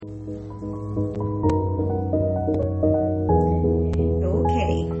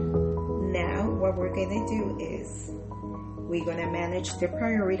we're going to manage the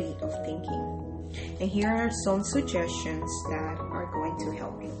priority of thinking. And here are some suggestions that are going to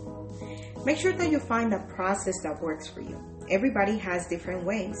help you. Make sure that you find a process that works for you. Everybody has different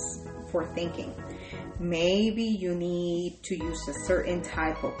ways for thinking. Maybe you need to use a certain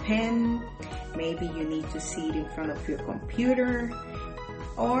type of pen. Maybe you need to sit in front of your computer.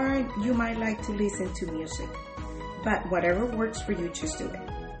 Or you might like to listen to music. But whatever works for you, just do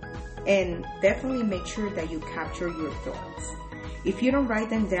it. And definitely make sure that you capture your thoughts. If you don't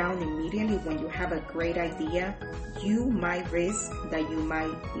write them down immediately when you have a great idea, you might risk that you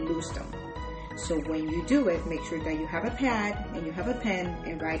might lose them. So when you do it, make sure that you have a pad and you have a pen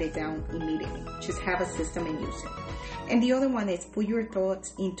and write it down immediately. Just have a system and use it. And the other one is put your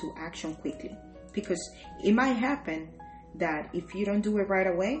thoughts into action quickly. Because it might happen that if you don't do it right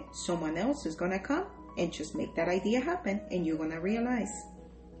away, someone else is going to come and just make that idea happen. And you're going to realize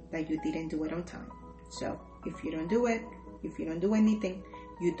that you didn't do it on time. So if you don't do it, if you don't do anything,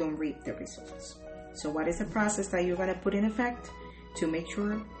 you don't reap the results. So what is the process that you're going to put in effect to make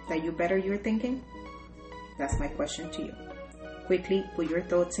sure that you better your thinking? That's my question to you. Quickly put your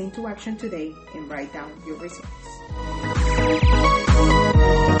thoughts into action today and write down your results.